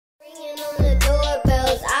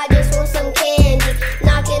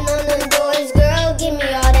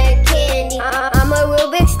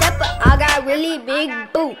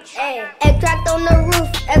Hey, egg cracked on the roof.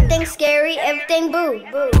 Everything scary, everything boo.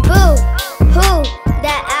 Boo. Boo. Who?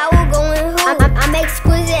 That owl going who? I'm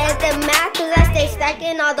exquisite at the math cause I stay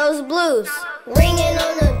stacking all those blues. Ringing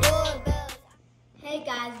on the doorbell. Hey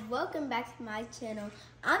guys, welcome back to my channel.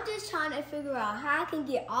 I'm just trying to figure out how I can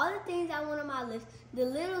get all the things I want on my list, the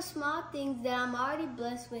little small things that I'm already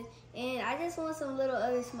blessed with, and I just want some little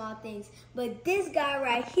other small things. But this guy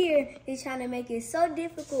right here is trying to make it so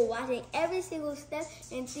difficult, watching every single step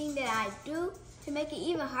and thing that I do to make it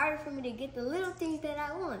even harder for me to get the little things that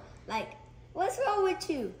I want. Like, what's wrong with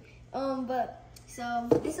you? So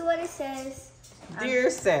this is what it says. Dear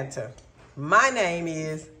Santa, my name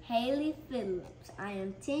is Haley Phillips. I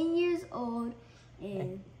am 10 years old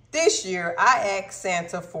and this year I asked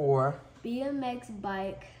Santa for BMX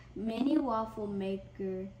bike, mini waffle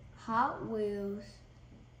maker, Hot Wheels,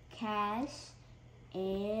 cash,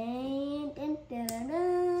 and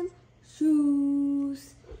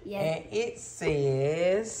shoes. Yes. And it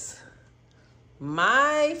says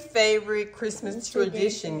my favorite Christmas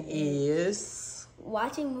tradition is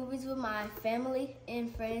watching movies with my family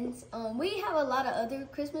and friends. We have a lot of other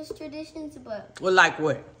Christmas traditions, but well, like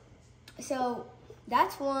what? So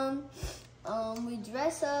that's one. We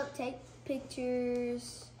dress up, take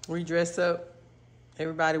pictures. We dress up.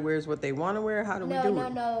 Everybody wears what they want to wear. How do we do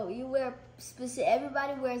it? No. You wear specific.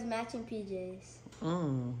 Everybody wears matching PJs.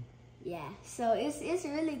 Yeah. So it's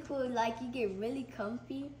really cool. Like you get really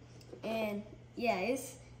comfy, and yeah,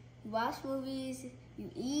 it's you watch movies, you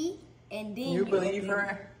eat, and then you believe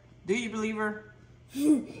her. Do you believe her?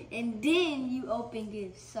 And then you open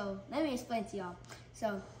gifts. So let me explain to y'all.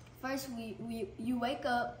 So first you wake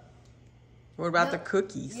up. What about the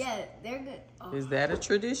cookies? Yeah, they're good. Oh. Is that a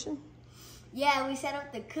tradition? Yeah, we set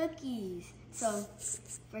up the cookies. So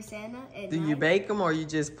for Santa at Do night, you bake them or you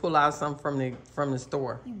just pull out some from the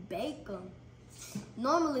store? You bake them.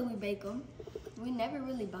 Normally we bake them. We never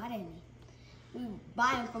really buy any. We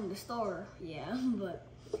buy them from the store. Yeah, but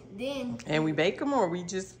then. And we bake them or we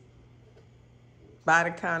just buy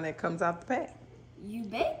the kind that comes out the pack? You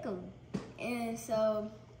bake them, and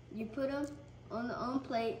so you put them on the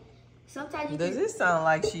plate. Sometimes you Does it sound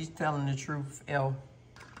like she's telling the truth, Elle?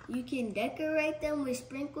 You can decorate them with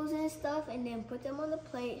sprinkles and stuff and then put them on the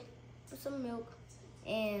plate with some milk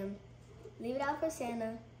and leave it out for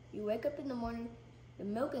Santa. You wake up in the morning, the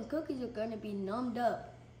milk and cookies are gonna be numbed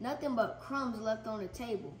up. Nothing but crumbs left on the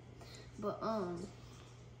table. But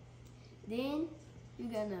then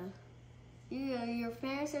your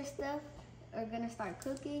parents and stuff are gonna start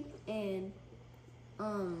cooking and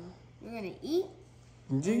you're gonna eat.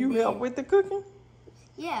 Do you help with the cooking?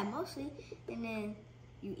 Yeah, mostly. And then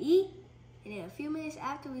you eat, and then a few minutes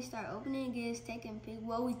after we start opening gifts, taking pictures.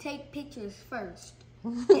 Well, we take pictures first,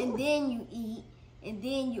 and then you eat, and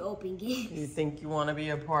then you open gifts. You think you want to be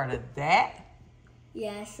a part of that?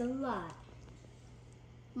 Yeah, it's a lot.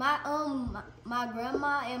 My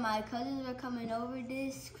grandma and my cousins are coming over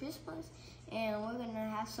this Christmas, and we're gonna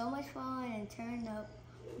have so much fun and turn up.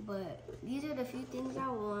 But these are the few things I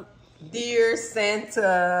want. Dear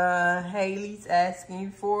Santa, Haley's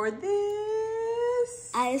asking for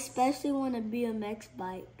this. I especially want a BMX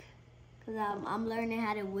bike because I'm learning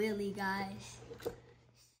how to wheelie, guys.